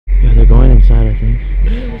inside, I think.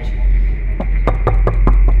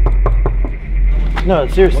 No,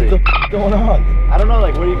 seriously. What the f going on? I don't know,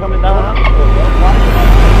 like, what are you coming down?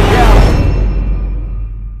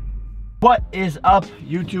 What is up,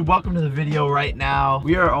 YouTube? Welcome to the video right now.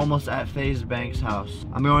 We are almost at Faze Bank's house.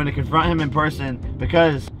 I'm going to confront him in person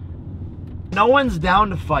because no one's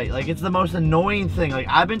down to fight. Like, it's the most annoying thing. Like,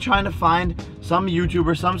 I've been trying to find some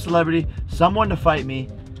YouTuber, some celebrity, someone to fight me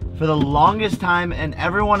for the longest time, and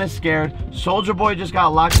everyone is scared. Soulja Boy just got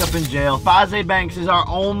locked up in jail. Faze Banks is our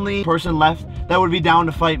only person left that would be down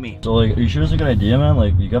to fight me. So, like, are you sure it's a good idea, man?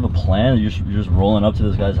 Like, you have a plan? You're just rolling up to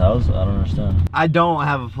this guy's house? I don't understand. I don't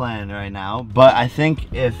have a plan right now, but I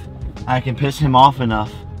think if I can piss him off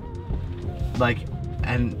enough, like,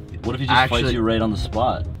 and what if he just fights you right on the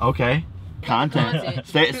spot? Okay. Content.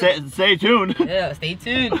 Stay tuned. Yeah, stay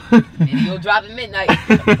tuned. Video drop at midnight.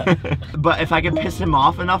 But if I can piss him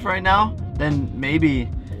off enough right now, then maybe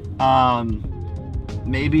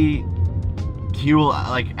maybe he will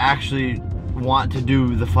like actually want to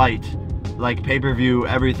do the fight, like pay-per-view,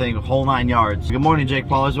 everything, whole 9 yards. Good morning, Jake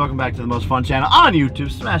Paulers. Welcome back to the most fun channel on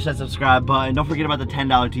YouTube. Smash that subscribe button. Don't forget about the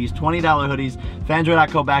 $10 tees, $20 hoodies,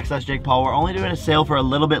 fanjoy.co/Jake Paul. We're only doing a sale for a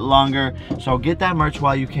little bit longer, so get that merch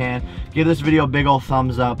while you can. Give this video a big old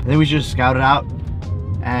thumbs up. And then we should just scout it out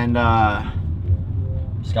and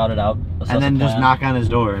scout it out, and then just knock on his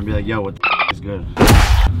door and be like, yo, what the is good?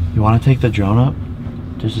 You want to take the drone up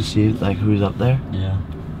just to see like who's up there? Yeah.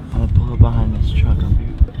 I'm gonna pull up behind this truck up here.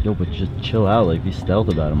 Yo, but just chill out, like, be stealth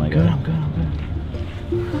about it, my guy. I'm good.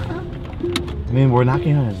 I mean, we're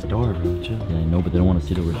knocking on his door, bro. Chill. Yeah, I know, but they don't want to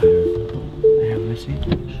see that we're here. Here, let me see.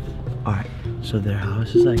 Alright, so their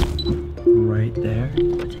house is like right there.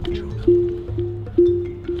 Let's take the drone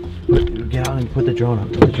up. Get out and put the drone up.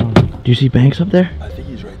 Do you see Banks up there? I think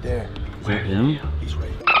he's right there. Is that him? He's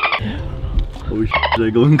right. Yeah. Oh shit, should I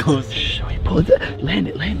go in close? Shh, pull it. Land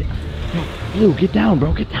it. Yo, Blue, get down,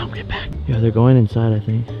 bro. Get back. Yeah, they're going inside, I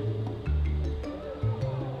think.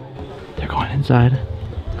 They're going inside.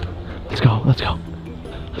 Let's go. Come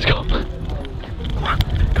on.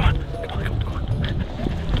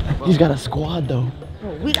 He's got a squad, though.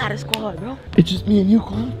 Bro, we got a squad, bro. It's just me and you,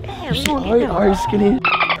 Quan. Yeah, we gonna get them. Alright, skinny. We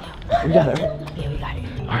got it. Yeah, we got it.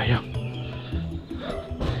 Alright, yo.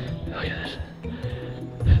 Look at this.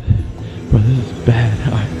 Bro, this is bad.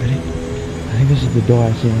 Alright, ready? I think this is the door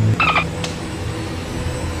I see on there.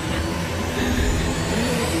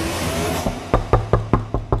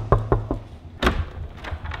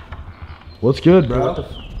 What's good, bro? What the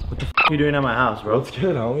f are you doing at my house, bro? What's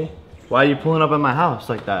good, homie? Why are you pulling up at my house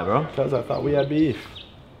like that, bro? Because I thought we had beef.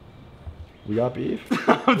 We got beef?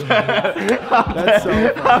 I'm dead. That's so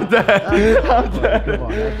funny. I'm dead. Come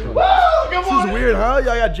on. Come This is weird, huh?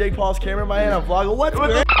 Y'all got Jake Paul's camera in my hand. I'm vlogging. What's What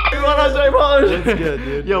good? the f on Jake Paul? What's good,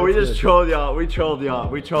 dude? Yo, we What's just good? trolled y'all. We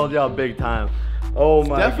trolled y'all big time. Oh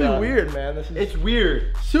my god. Definitely weird, man. This is It's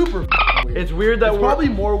weird. super weird. It's weird that It's we're probably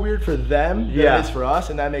more weird for them than Yeah. it is for us,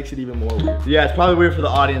 and that makes it even more weird. Yeah, it's probably weird for the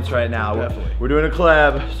audience right now. Definitely. We're doing a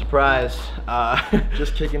collab, surprise.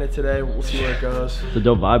 Just kicking it today. We'll see where it goes. It's a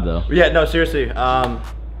dope vibe, though. Yeah, no, seriously.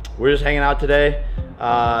 We're just hanging out today.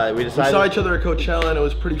 We decided. We saw each other at Coachella, and it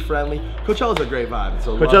was pretty friendly. Coachella's a great vibe. It's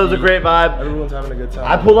Coachella's a great vibe. Everyone's having a good time.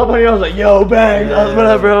 I pulled up on you. I was like, "Yo, bang!" Yeah. What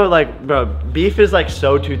up, bro? Like, bro, beef is like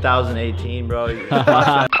so 2018, bro. Squash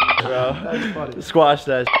that, bro. That's funny. Squash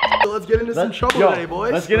that. So let's get into some trouble today,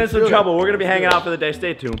 boys. Let's get into some trouble. We're gonna be hanging out for the day.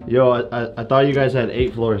 Stay tuned. Yo, I thought you guys had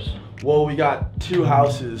 8 floors. Well, we got 2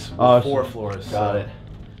 houses with 4 floors. Got it.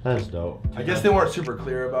 That's dope. I guess they weren't super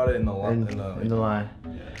clear about it in the line. In the line.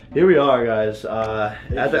 Here we are, guys. I'm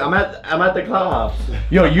at the cloud house.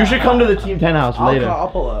 Yo, you should come to the Team 10 house later. I'll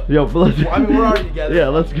pull up. Yo, let's. Well, I mean, we're already together. Yeah,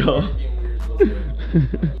 let's go.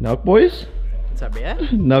 Nuck boys? What's up, yeah?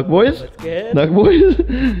 Nuck boys? What's good? Nuck boys?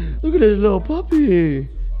 Look at this little puppy.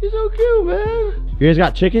 He's so cute, man. You guys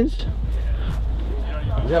got chickens?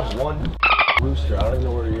 We have 1 rooster. I don't even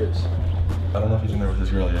know where he is. I don't know if he's in there with his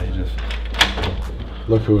girl yet. He just.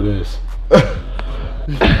 Look who it is.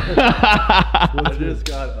 I just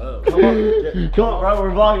got up. Come on, bro.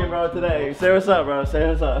 We're vlogging, bro, today. Say what's up, bro. Say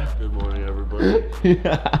what's up. Good morning, everybody.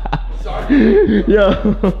 Sorry.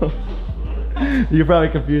 Yo. You're probably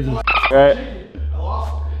confused, right?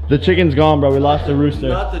 The chicken's gone, bro. We lost the rooster.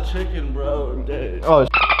 Not the chicken, bro. Dang. Oh,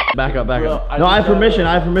 back up. No, I have permission.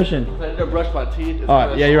 I need to brush my teeth.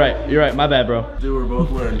 Alright, yeah, you're right. My bad, bro. Dude, we're both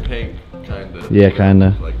wearing pink, kinda. Yeah,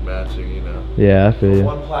 kinda. Like matching, you know? Yeah, I feel you.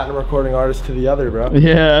 One platinum recording artist to the other, bro.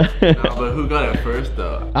 Yeah. No, but who got it first,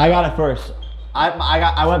 though? I got it first.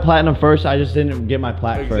 I went platinum first. I just didn't get my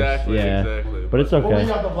plat first. Exactly, Yeah. exactly. But it's Well, we okay.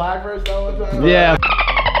 got the black first that one time. Yeah.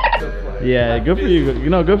 Yeah, good for you.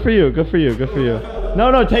 No, good for you. Good for you. Good for you.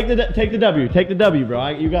 No, take the W. Take the W, bro.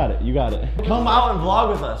 You got it. You got it. Come out and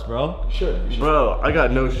vlog with us, bro. Sure. Bro, I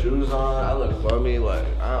got no shoes on. I look bummy. Like,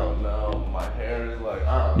 I don't know. My hair is like,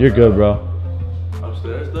 I don't know. You're good, bro.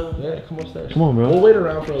 Upstairs though? Yeah, come upstairs. Come on, bro. We'll wait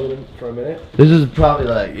around for a minute. This is probably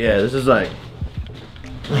like, yeah, this is like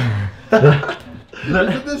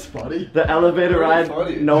Isn't this funny? the elevator ride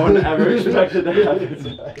funny. no one ever expected to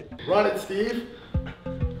happen. Run it, Steve.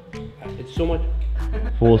 It's so much.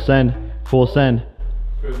 Full send. Full send.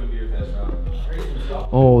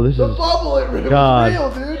 Oh, this The is bubble, it was God.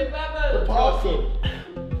 real, dude. Awesome.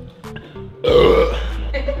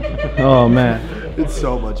 Oh man. It's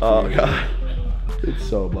so much. Oh beer. god. It's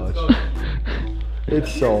so much.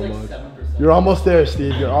 It's so much. You're almost there,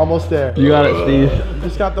 Steve. You're almost there. You got it, Steve. You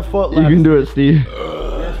just got the foot You left. can do it, Steve.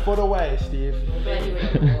 You're a foot away, Steve.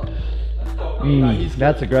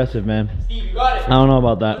 That's aggressive, man. Steve, you got it. I don't know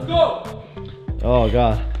about that. Let's go. Oh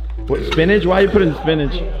god. What, spinach? Why are you putting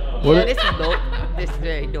spinach? What Yeah, this is dope. This is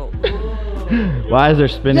very dope. Why is there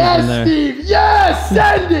spinach in there? Steve. Yes,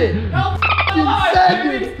 send it.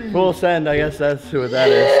 Send it, Steve. Full send, I guess that's what that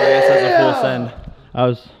is. I guess that's a full send. I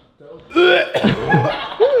was.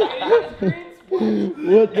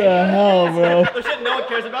 What the hell, bro? No one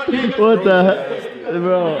cares about. What the hell,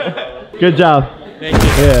 bro? Good job. Thank you.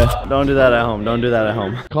 Yeah. Don't do that at home. Don't do that at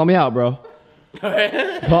home. Call me out, bro.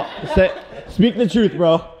 Speak the truth,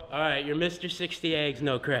 bro. Alright, you're Mr. 60 eggs,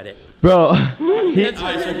 no credit. Bro,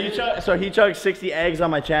 so he chugged 60 eggs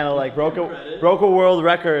on my channel, like broke a world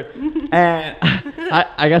record, and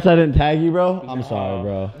I guess I didn't tag you, bro. I'm sorry,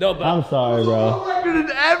 bro. No, but I'm sorry, bro.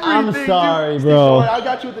 I'm I'm sorry, bro. I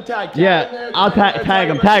got you with the tag. Yeah, I'll tag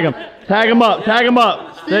him up.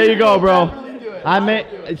 There you go, bro.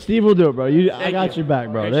 Steve will do it, bro. I got your back,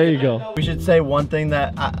 bro. There you go. We should say one thing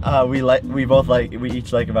that we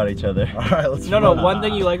each like about each other. All right, let's. No, one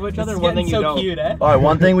thing you like about each other, and one thing you don't. Cute, eh? All right,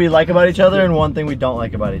 one thing we like about each other and one thing we don't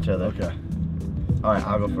like about each other. Okay. All right,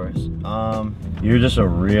 I'll go first. You're just a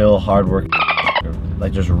real hard worker,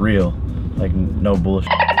 like just real, like no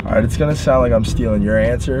bullshit. All right, it's gonna sound like I'm stealing your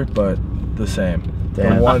answer, but the same.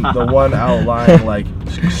 Damn. The one outlying like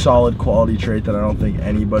solid quality trait that I don't think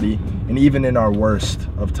anybody, and even in our worst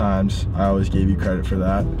of times, I always gave you credit for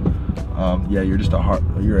that. Yeah, you're just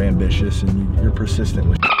you're ambitious and you're persistent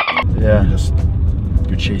with. Yeah.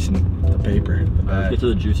 You're chasing the paper. The Let's bag. get to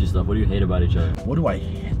the juicy stuff. What do you hate about each other? What do I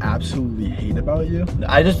absolutely hate about you?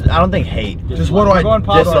 I don't think hate. Just what do I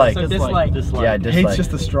dislike? Dislike. Yeah, dislike. Hate's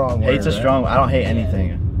just a strong word. Hate's a strong. I don't hate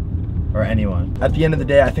anything or anyone. At the end of the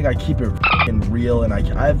day, I think I keep it real, and I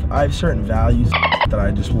have certain values that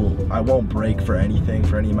I won't break for anything,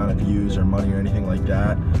 for any amount of views or money or anything like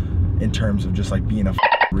that, in terms of just like being a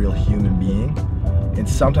real human being. And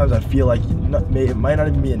sometimes I feel like it might not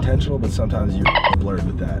even be intentional, but sometimes you blurred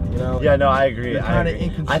with that, you know? Yeah, no, I agree. You're kind of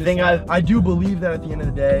inconsistent. I think I do believe that at the end of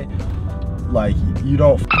the day, like you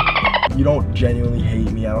don't genuinely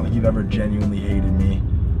hate me. I don't think you've ever genuinely hated me,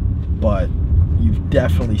 but you've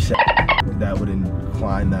definitely said that would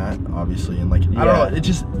incline that, obviously, and like I don't know. It's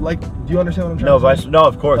just like, do you understand what I'm trying to say? No,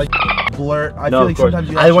 of course. Like, blur. I No, feel of like course. sometimes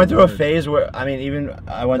you I went through a blurred. phase where I went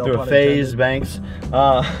No through a pun phase, intended. Banks,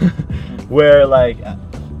 where like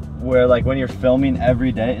when you're filming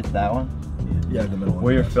every day, it's that one. Yeah, the middle one.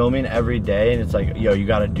 Where you're filming every day and it's like, yo, you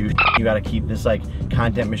gotta keep this like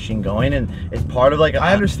content machine going, and it's part of like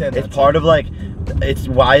I understand it's that part too. of like it's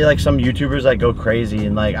why like some YouTubers like go crazy,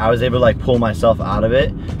 and like I was able to like pull myself out of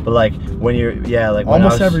it. But like when you're when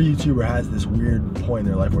Almost every YouTuber has this weird point in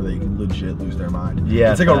their life where they legit lose their mind.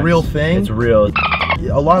 Yeah, it's like a facts. real thing. It's real.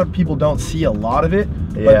 A lot of people don't see a lot of it,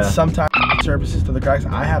 Yeah. but sometimes it surfaces to the cracks.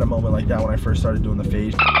 I had a moment like that when I first started doing the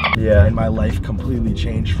phase. Yeah. And my life completely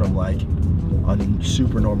changed from like a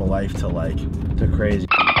super normal life to like To crazy.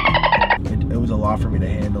 it was a lot for me to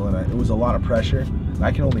handle, and it was a lot of pressure. And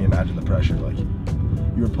I can only imagine the pressure. Like,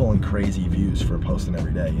 you were pulling crazy views for posting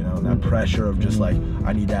every day, you know, and that pressure of just like,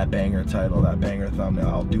 I need that banger title, that banger thumbnail,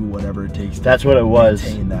 I'll do whatever it takes to That's what it was.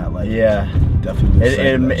 maintain that, like, Yeah. definitely lose sight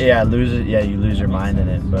of that shit. You lose your mind in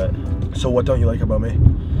it, but So what don't you like about me?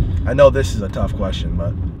 I know this is a tough question,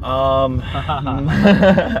 but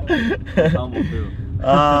Humble too.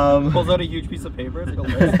 Pulls out a huge piece of paper. It's like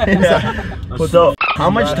a list. So how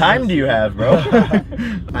much time do you have, bro?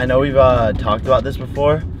 I know we've talked about this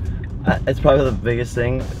before. It's probably the biggest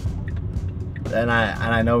thing, and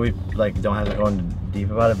I know we like don't have to go into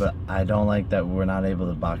deep about it, but I don't like that we're not able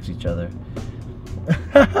to box each other.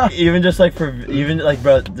 Even just like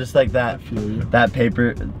bro, just like that. I feel you.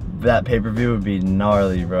 That pay-per-view would be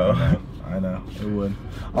gnarly, bro. I know, it would.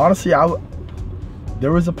 Honestly,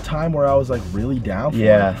 there was a time where I was like really down for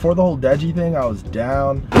Yeah. it. Before the whole Deji thing, I was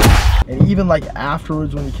down. And even like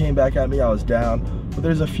afterwards when you came back at me, I was down. But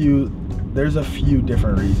there's a few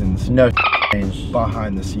different reasons. No change.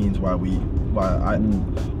 Behind the scenes why we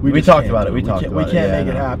We just talked can't about it. do We talked about it. We can't Yeah, make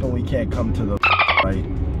it no. happen. We can't come to the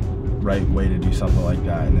right way to do something like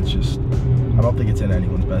that. And it's just, I don't think it's in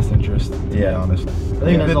anyone's best interest, to be honest. I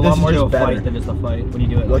think there's a lot more to a fight than just a fight when you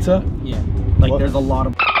do it. What's like, up? Yeah. Like What? there's a lot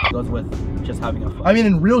of goes with just having a fight. I mean,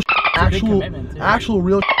 in real commitment, too. actual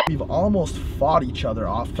real we've almost fought each other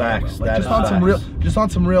off camera. Facts, Like that just is on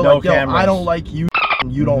some real, No like, yo, cameras. I don't like you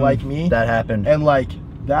and you don't like me. That happened. And like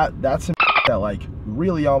that's some that like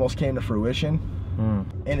really almost came to fruition.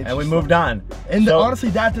 And we moved on. And So- honestly,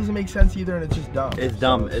 that doesn't make sense either, and it's just dumb. It's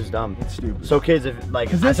dumb. So It's dumb. It's stupid. So kids, if like,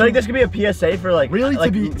 I this feel like this could be a PSA for like, Really,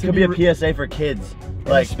 like, to could be a PSA for kids,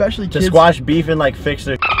 like especially to kids, squash beef and like fix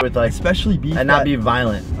their with like, especially beef and not that- be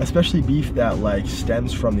violent. especially beef that like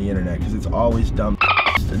stems from the internet, because it's always dumb.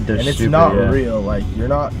 They're And it's stupid, not yeah. real. Like you're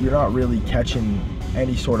not really catching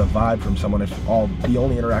any sort of vibe from someone if the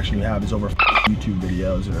only interaction you have is over YouTube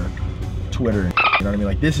videos or Twitter. You know what I mean?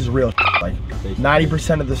 Like this is real. Like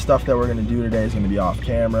 90% of the stuff that we're gonna do today is gonna be off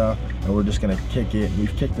camera, and we're just gonna kick it.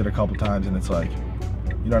 We've kicked it a couple times, and it's like,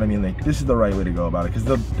 you know what I mean? Like this is the right way to go about it, because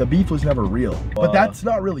the beef was never real. But that's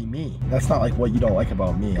not really me. That's not like what you don't like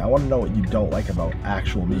about me. I want to know what you don't like about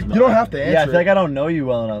actual me. You don't have to answer. Yeah, I feel like I don't know you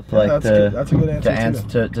well enough, Yeah, like that's a good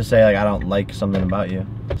answer, to say like I don't like something about you.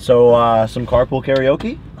 So some carpool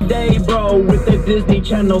karaoke. Day bro with the Disney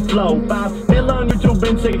Channel flow. 5 million on YouTube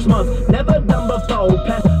in 6 months. Never done before.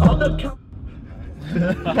 Past all the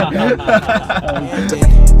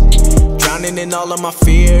Drowning in all of my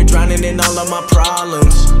fear, drowning in all of my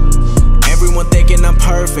problems. Everyone thinking I'm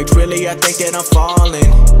perfect, really I think that I'm falling.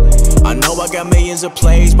 I know I got millions of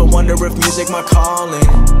plays, but wonder if music my calling.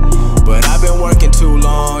 But I've been working too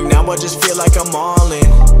long, now I just feel like I'm all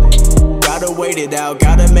in. Gotta wait it out,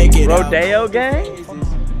 gotta make it out. Rodeo gang.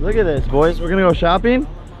 Look at this, boys. We're gonna go shopping.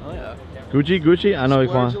 Oh yeah. Gucci. I know you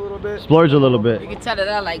want. Splurge a little bit. You can tell that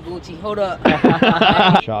I like Gucci. Hold up.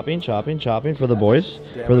 Shopping for the boys.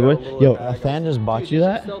 Yo, a fan just bought you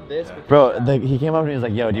that? Bro, he came up to me and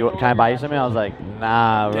was like, yo, can I buy you something? I was like,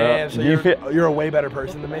 nah, bro. Damn, so you're a way better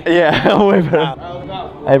person than me. Yeah, way better.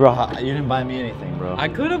 Hey, bro, you didn't buy me anything, bro. I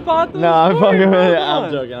could have bought those. No, I'm for you, fucking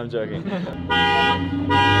with bro. it. I'm joking.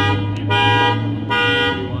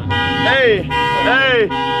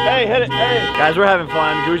 Hey, hit it. Hey. Guys, we're having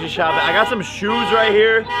fun. Gucci shopping. I got some shoes right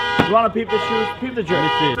here. You want to peep the shoes? Peep the drip.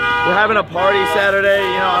 We're having a party Saturday.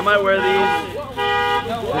 You know, I might wear these.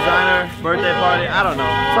 Designer birthday party. I don't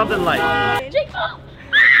know. Something light.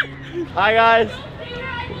 Hi, guys.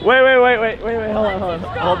 Wait. Hold on.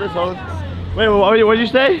 Hold this. Wait, what did you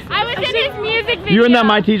say? I was in his music video. You in that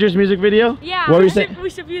My Teacher's music video? Yeah. What were you saying? We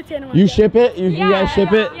should be a Tana. You ship it? You guys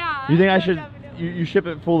ship it? Yeah. You think I should? You ship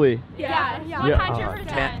it fully? Yeah.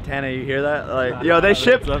 100%. Tana, you hear that? Like, yo, they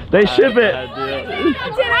ship it. We just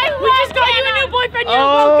got you a new boyfriend. You're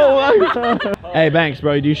Oh welcome. my god. Hey, Banks,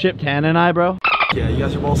 bro, do you ship Tana and I, bro? Yeah, you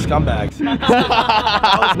guys are both scumbags.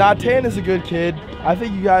 Nah, Tan is a good kid. I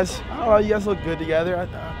think you guys, I don't know, you guys look good together.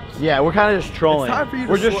 Yeah, we're kind of just trolling. It's time for you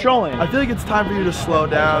to We're just trolling. I feel like it's time for you to slow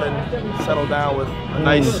down and settle down with a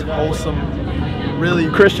nice, wholesome, really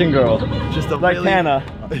Christian girl. just a Like really, Tana.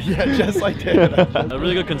 Yeah, just like Tana. A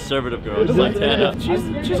really good conservative girl, just like Tana.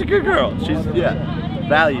 She's a good girl. She's,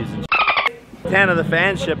 values and Tana, the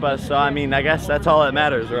fans ship us, so I mean, I guess that's all that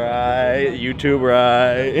matters, right? YouTube,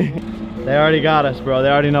 right? They already got us, bro. They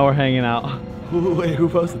already know we're hanging out. Wait, who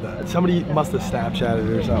posted that? Somebody must have Snapchatted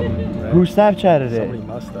it or something. Right? Who Snapchatted it? Somebody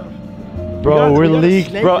must have. Bro, we're we got a leaked,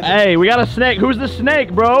 snake bro. with Hey, we got a snake. Who's the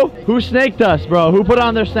snake, bro? Who snaked us, bro? Who put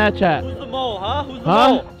on their Snapchat? Who's the mole, huh? Who's the Huh?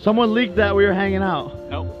 mole? Someone leaked that we were hanging out.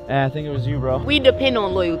 Nope. I think it was you, bro. We depend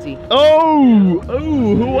on loyalty. Oh,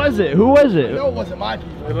 who was it? Who was it? No, it wasn't my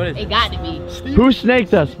people. It got to be. Who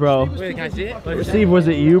snaked us, bro? Wait, can I see it? Steve, was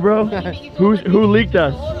it you, bro? Who leaked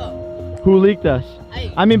us? Who leaked us?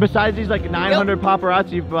 I mean, besides these like 900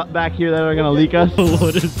 paparazzi back here that are gonna leak us.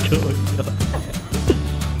 What is going on?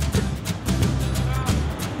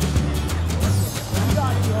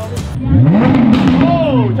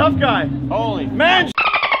 Oh, tough guy. Holy man.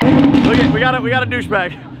 Look at, we got a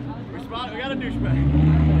douchebag. We got a douchebag.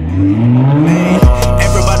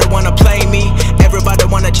 Everybody wanna play me, everybody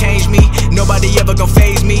wanna change me. Nobody ever gon'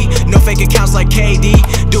 phase me. No fake accounts like KD,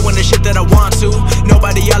 doing the shit that I want to.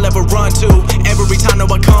 Nobody I'll ever run to. Every time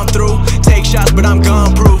that I come through, take shots, but I'm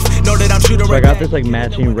gun proof. Know that I'm shooting So I right got back. this like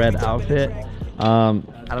matching red outfit. I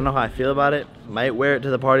don't know how I feel about it. Might wear it to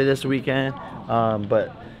the party this weekend.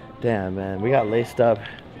 But damn, man, we got laced up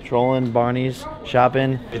Trolling Barney's,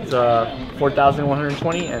 shopping. It's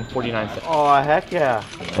 4,120 and 49 cents. Oh, heck yeah.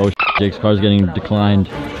 Oh, Jake's car's getting declined.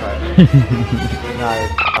 Nah,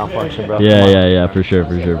 malfunction, bro. Yeah, for sure.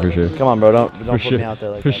 Come on, bro, don't put sure. me out there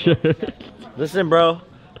like For that. sure. Bro. Listen, bro.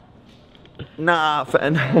 Nah,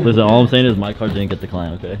 Listen, all I'm saying is my car didn't get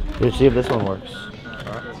declined, okay? Let's see if this one works.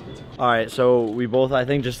 All right, so we both, I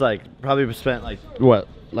think, just like probably spent like what,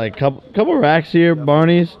 like couple racks here,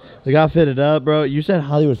 Barney's. They got fitted up, bro. You said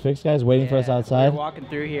Hollywood Fix guys waiting for us outside. We were walking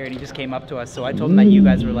through here and he just came up to us, so I told him that you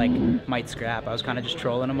guys were like might scrap. I was kind of just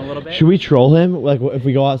trolling him a little bit. Should we troll him? Like if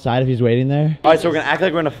we go outside if he's waiting there? All right, so we're gonna act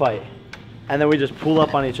like we're in a fight, and then we just pull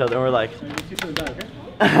up on each other and we're like.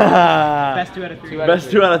 Best 2 out of 3.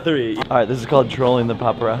 Best 2 out of 3. All right, this is called trolling the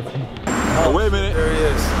paparazzi. Oh, wait a minute. There he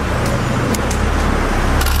is.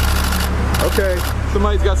 Okay,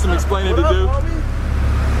 somebody's got some explaining to do.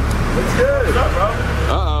 What's good? What's up, bro?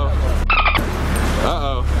 Uh-oh.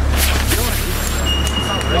 Uh-oh.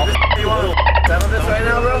 You want to settle this right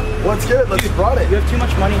now, bro? What's good? Let's run it. You have too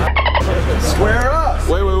much money. Square up.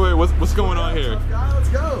 Wait. What's going on here? Let's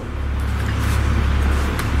go.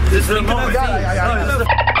 This is the moment. This is the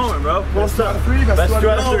moment, bro. Best 2 out of 3. Best 2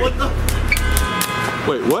 out of 3. What the?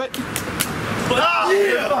 Wait, what?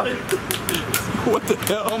 Yeah. What the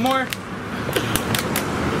hell? One more.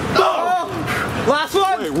 Oh. Last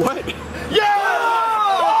one. Wait, what? Yeah!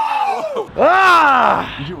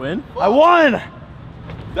 Ah! Did you win? I won!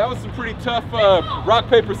 That was some pretty tough rock,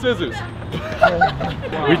 paper, scissors.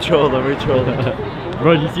 We trolled him,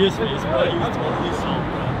 Bro, did you see his face, bro? He was totally sold,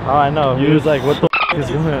 bro. Oh, I know. He was like, what the f is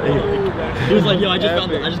going on? He was like, yo, I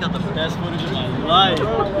just got the best footage of my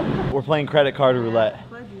life. We're playing credit card roulette.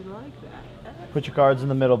 Put your cards in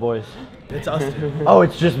the middle, boys. It's us two. Oh,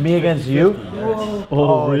 it's just me against you?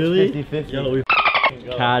 Oh, really? It's 50-50. Yo, we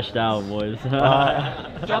cashed out, boys.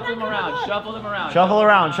 Shuffle them around. Shuffle them around.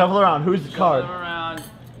 Shuffle around. Who's the card?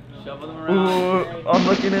 Shuffle them around. Ooh, I'm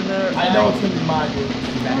looking in there. I know it's going to be mine, dude.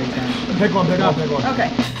 Pick one. Okay.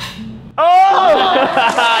 Oh!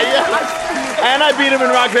 Yes! And I beat him in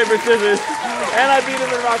rock, paper, scissors.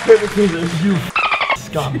 You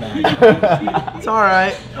scumbag. It's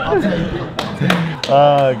alright. I'll take it.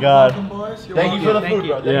 Oh, God. Thank you for the food,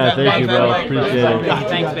 bro. Yeah, thank you, bro. Appreciate it.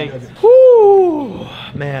 Thanks, Vids. Woo!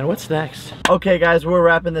 Man, what's next? Okay, guys, we're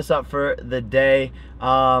wrapping this up for the day.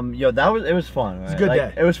 Yo, it was fun. Right? It was a good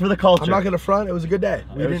day. It was for the culture. I'm not gonna front. It was a good day.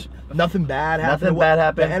 Nothing bad happened. Nothing bad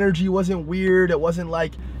happened. The energy wasn't weird. It wasn't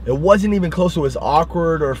even close to as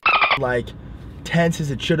awkward or like tense as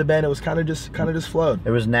it should have been. It was kind of just flowed.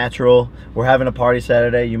 It was natural. We're having a party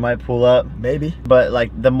Saturday. You might pull up. Maybe. But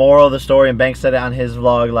like the moral of the story, and Banks said it on his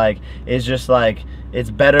vlog, like is just like it's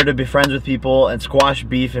better to be friends with people and squash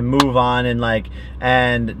beef and move on and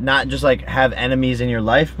not just like have enemies in your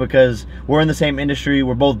life, because we're in the same industry.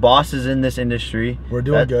 We're both bosses in this industry. We're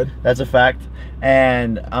doing good. That's a fact.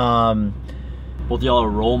 And both y'all are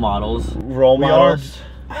role models.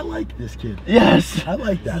 I like this kid. Yes. I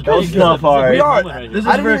like that. Go stuff hard. We are. Right,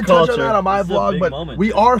 I didn't even touch on that on my vlog, but moment.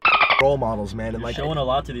 we are role models, man. And You're showing a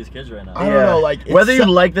lot to these kids right now. I don't know, like whether you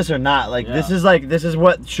like this or not, like this is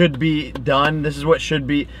what should be done. This is what should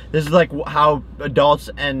be. This is like how adults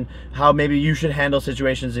and how maybe you should handle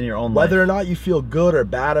situations in your own life. Whether or not you feel good or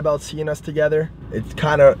bad about seeing us together, it's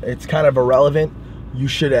kind of irrelevant. You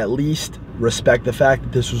should at least respect the fact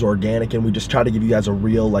that this was organic, and we just try to give you guys a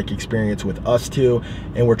real experience with us two,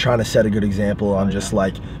 and we're trying to set a good example on just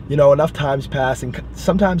enough times pass, and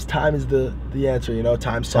sometimes time is the answer.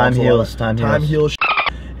 Time heals. Time heals.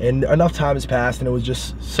 And enough time has passed, and it was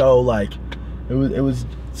just so it was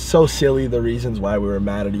so silly, the reasons why we were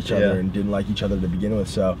mad at each other and didn't like each other to begin with.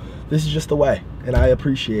 So this is just the way, and I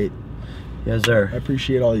appreciate. Yes, sir. I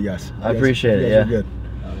appreciate all you guys. I appreciate it. You guys are good.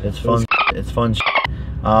 It's fun. It's fun.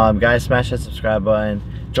 Guys, smash that subscribe button.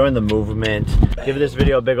 Join the movement. Give this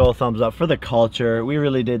video a big old thumbs up for the culture. We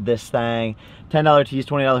really did this thing. $10 tees,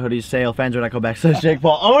 $20 hoodies, sale. Fans.co/Jake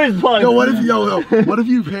Paul. Always plug. What if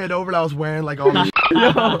you panned over and I was wearing all this?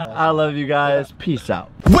 I love you guys. Peace out.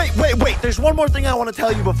 Wait. There's one more thing I want to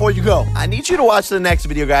tell you before you go. I need you to watch the next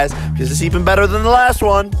video, guys, because it's even better than the last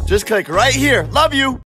one. Just click right here. Love you.